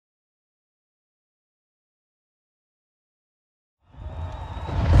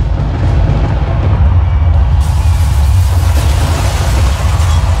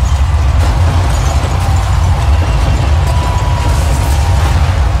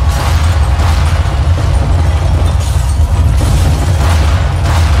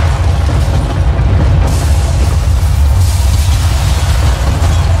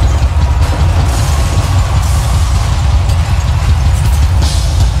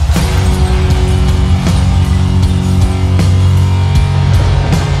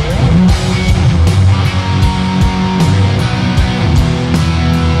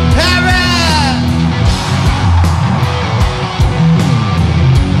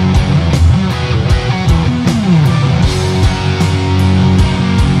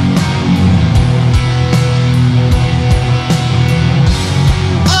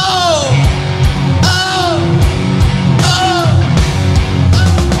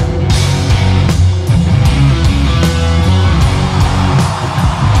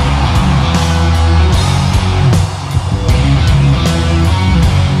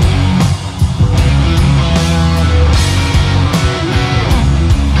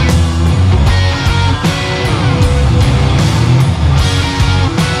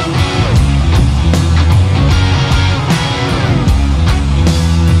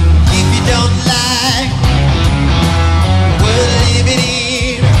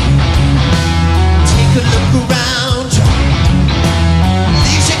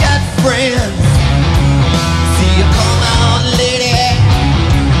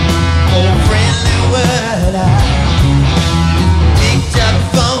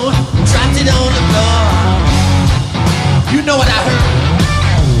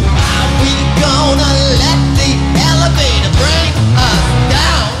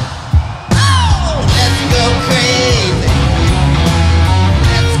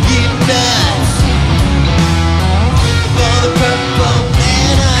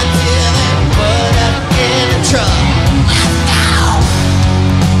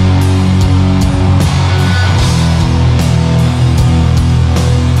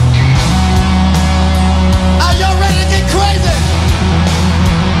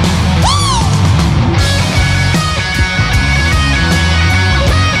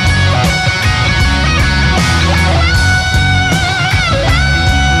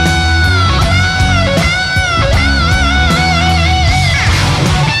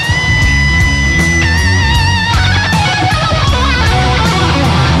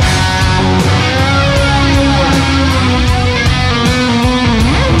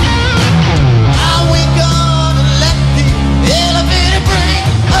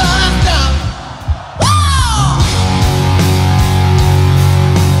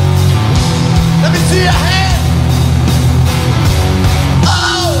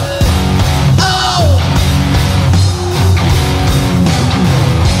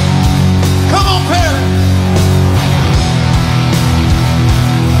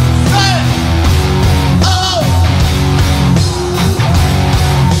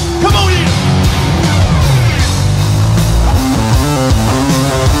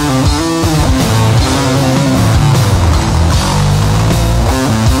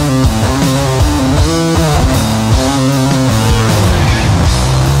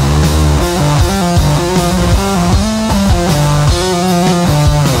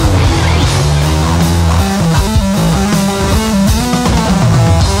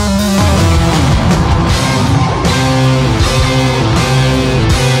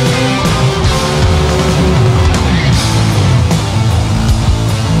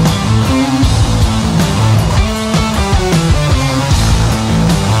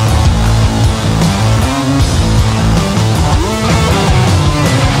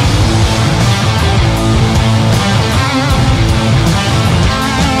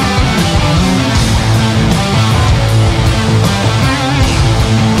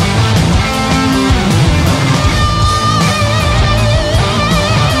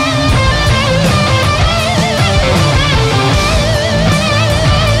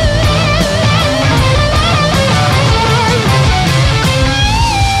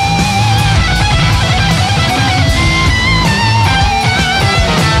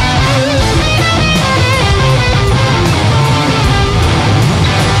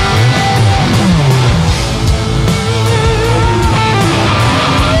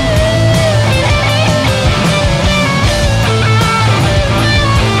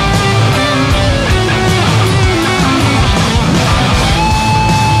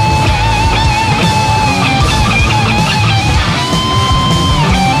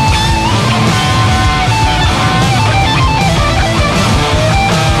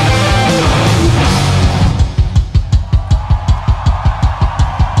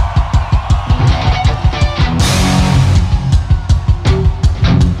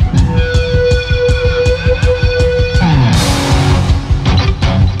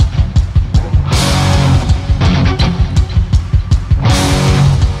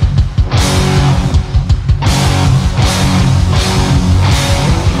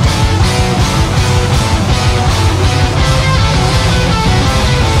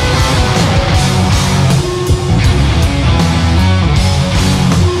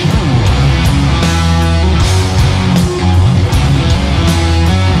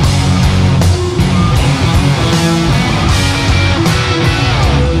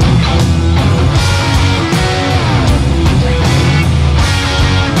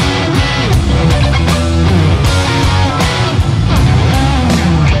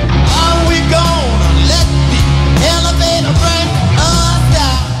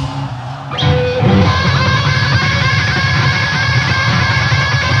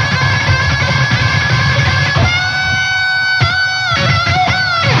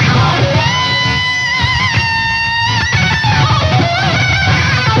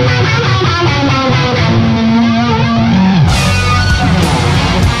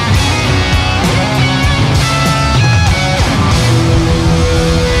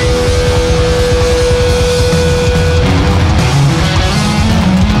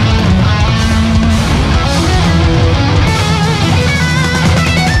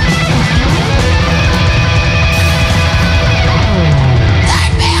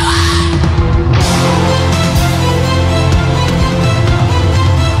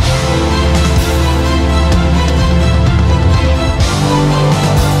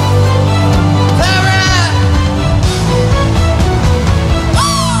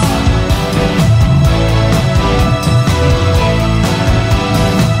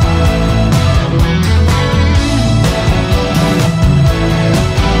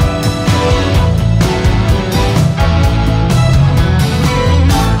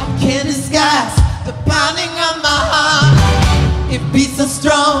beat so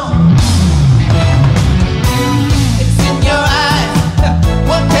strong. It's in your eyes.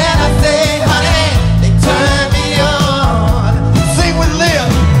 What can I say, honey? They turn me on. Sing with Leah.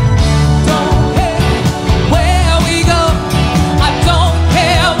 Don't care where we go. I don't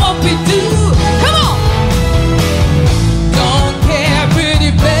care what we do. Come on. Don't care, pretty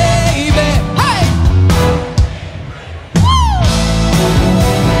baby. Hey.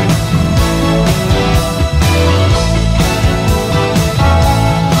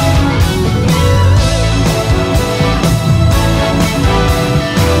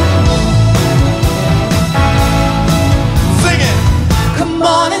 Come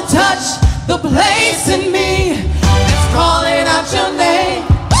on and touch the place in me that's calling out your name.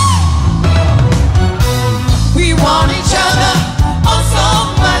 We want each other oh so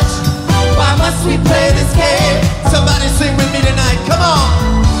much. Why must we play this game? Somebody sing with me tonight. Come on.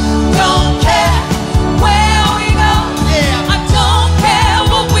 Don't care where we go. Yeah. I don't care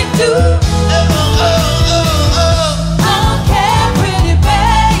what we do. Don't care, pretty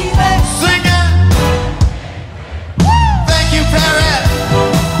baby. Sing it. Thank you, Parrot.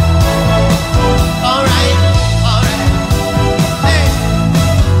 All right, all right. Hey.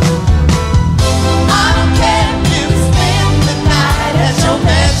 I don't care if you spend the night at your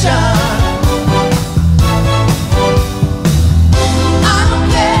mansion. I don't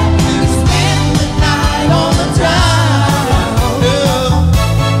care if you spend the night on the drive.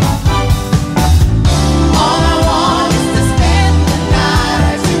 All I want is to spend the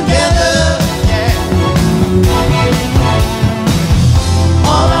night together.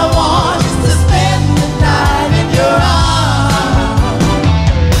 All I want is to spend the night in your arms.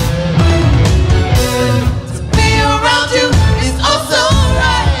 To be around you is oh so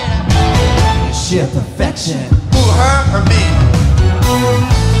right. Sheer perfection. Who, her or me?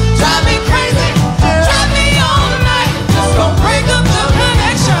 Drive me crazy, drive me all night. Just don't break up the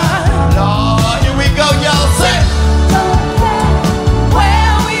connection. Oh, here we go, y'all. Sing. Don't care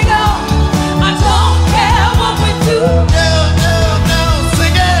where we go. I don't care what we do. No,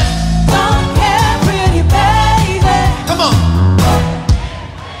 sing it. Don't care, pretty baby. Come on.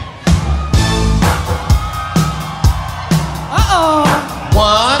 Uh-oh.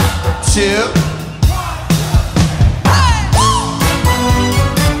 1, 2.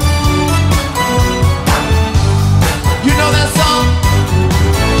 You know that song?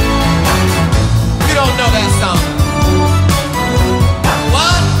 You don't know that song.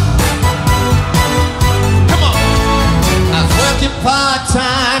 What? Come on. I was working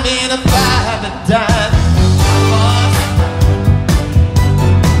part-time in a five and dime.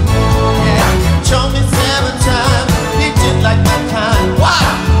 Yeah, showed me 7 times. He didn't like my kind.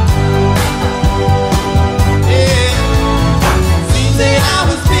 Wow. Yeah. Seems that I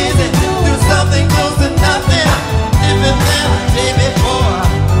was busy doing something close to nothing. Different than the day before.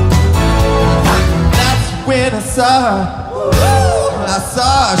 That's when I saw her. I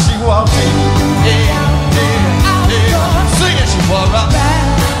saw her, she walked in. Yeah. Sing it, she wore up.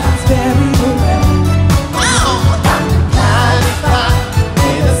 Raspberry beret. Kind of fine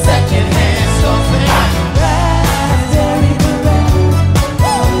in a second-hand store thing. Raspberry beret.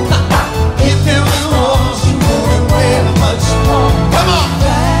 If it was warm, she wouldn't wear much more. Come on.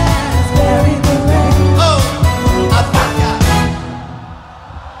 Raspberry beret. Oh, I forgot.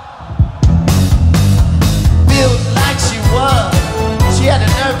 Built like she was. She had the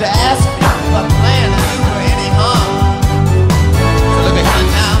nerve to ask me if I planned to do her any harm. So look at her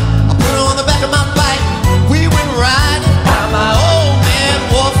now. I put her on the back of my bike. We went riding down my old man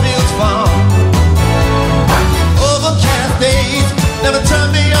Warfield's farm. Overcast days never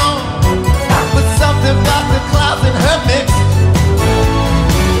turned me on. But something about the clouds in her mix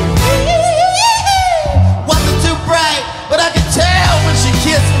wasn't too bright, but I could tell when she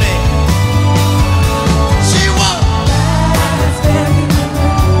kissed me. She was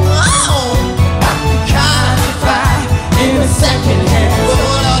kind of fine in a second hand.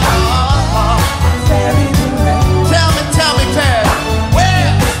 Tell me, Perry,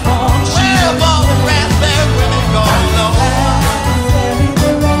 where have all the raspberry women gone? No.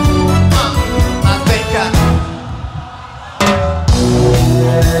 I think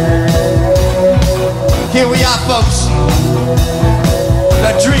here we are, folks.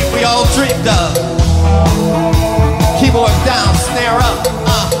 The dream we all dreamed of. Keyboard down, snare up.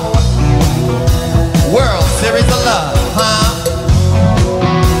 World Series of Love, huh?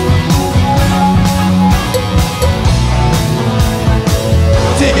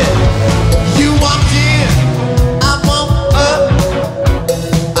 Dig it. You walked in, I woke up.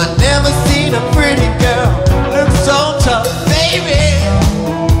 I never seen a pretty girl look so tough, baby.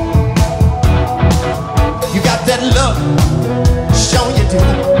 You got that look. Show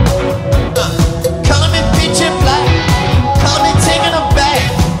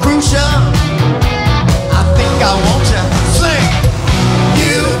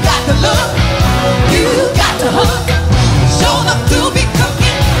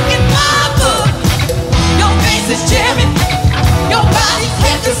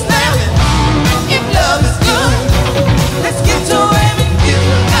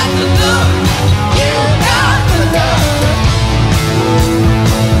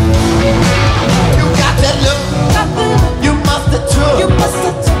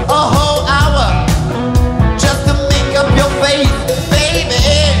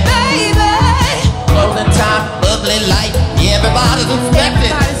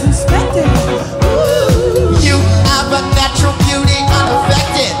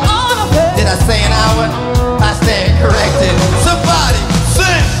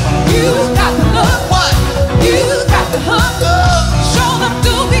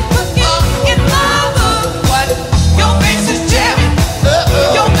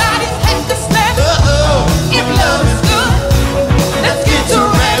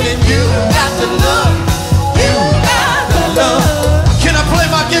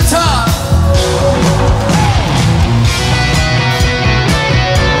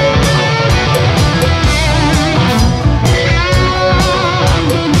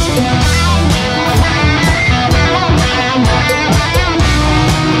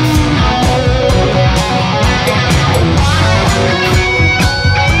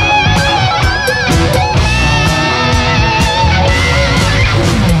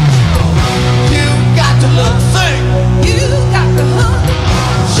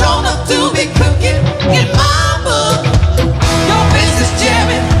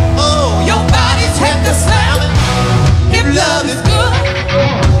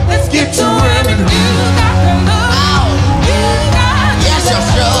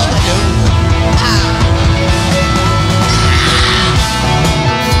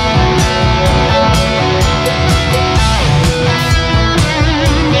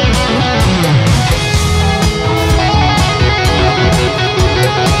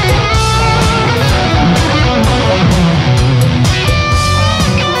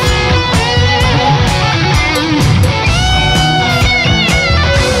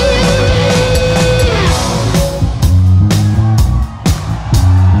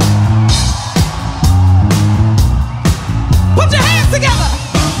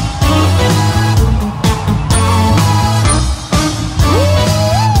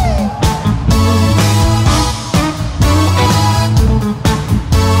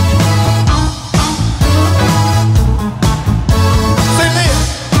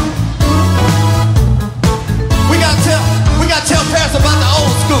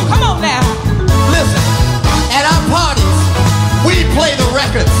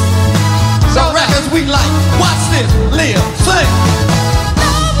as we like. Watch this, live, sing.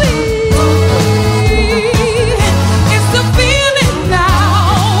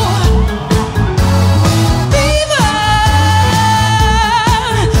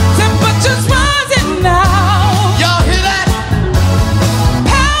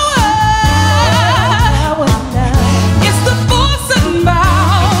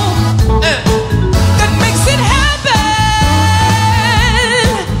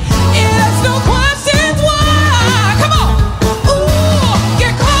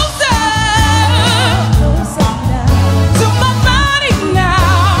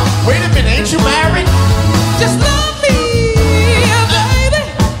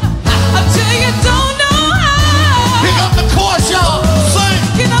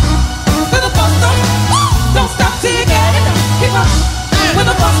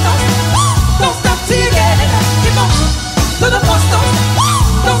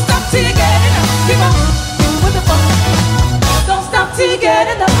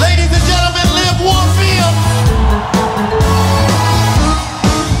 Ladies and gentlemen, live Warfield.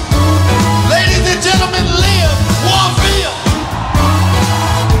 Ladies and gentlemen, live Warfield.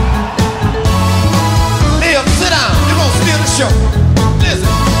 Live, sit down. You're gonna steal the show.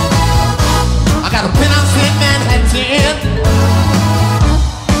 Listen, I got a penthouse in Manhattan,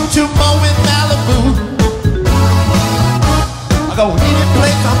 2 more in Malibu. I go any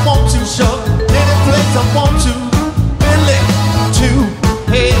place I want to, show any place I want to, and live to.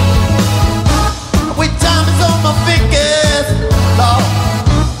 Hey, with diamonds on my fingers, Lord,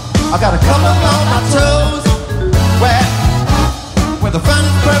 I got a couple on my toes, where the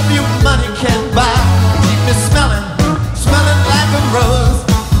finest perfume money can buy. Keep me smelling like a rose.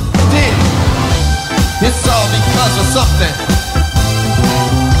 Damn, it's all because of something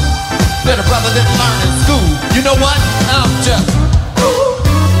that a brother didn't learn in school. You know what? I'm just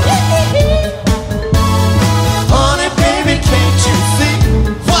honey, baby, can't you see?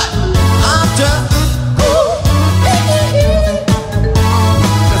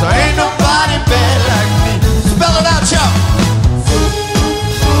 Cause there ain't nobody bad like me. Spell it out, y'all.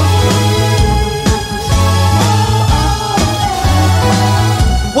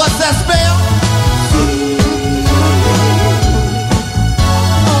 What's that spell?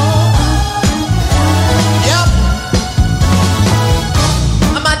 Yep.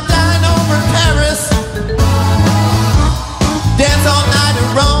 I might dine over in Paris, dance all night in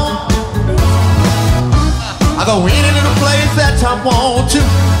Rome. I go any little place that I want to,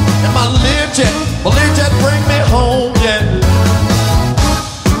 and my Learjet bring me home, yeah.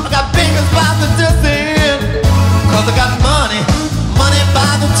 I got bingers by the dozen, cause I got money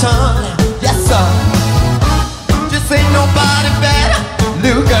by the ton, yes sir. Just ain't nobody better,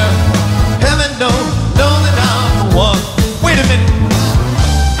 little girl. Heaven knows that I'm the one. Wait a minute,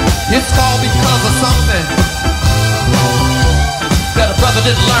 it's all because of something that a brother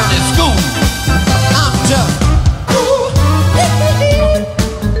didn't learn in school. I'm just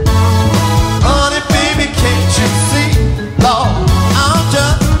honey, baby, can't you see? Lord, I'm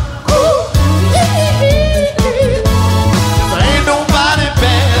just there ain't nobody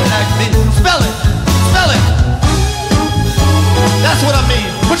bad like me. Spell it. That's what I mean.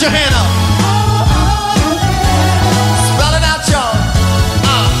 Put your hand up. Spell it out, y'all.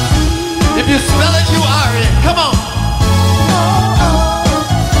 If you spell it, you are in. Come on.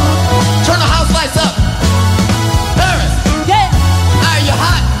 Turn the house lights up. Paris. Yeah. Are you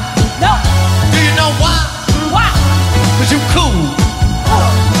hot? No. Do you know why? Why? Cause you cool.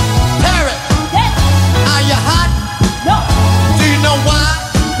 Paris. Yeah. Are you hot? No. Do you know why?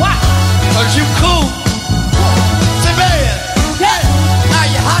 Why? Cause you cool. Siberian. Yeah. Are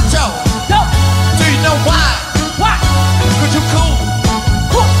you hot, Joe? No. Do you know why? Why? Cause you cool.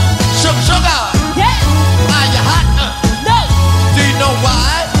 Cool. Sugar. Yeah. Are you hot? No. Do you know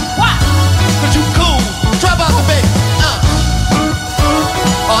why? Why? Cause you cool. Drop out the bass.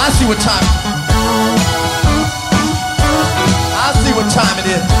 Oh, I see what time. I see what time it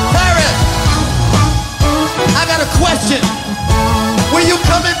is. Paris, I got a question. Will you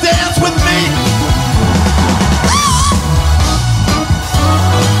come and dance with me?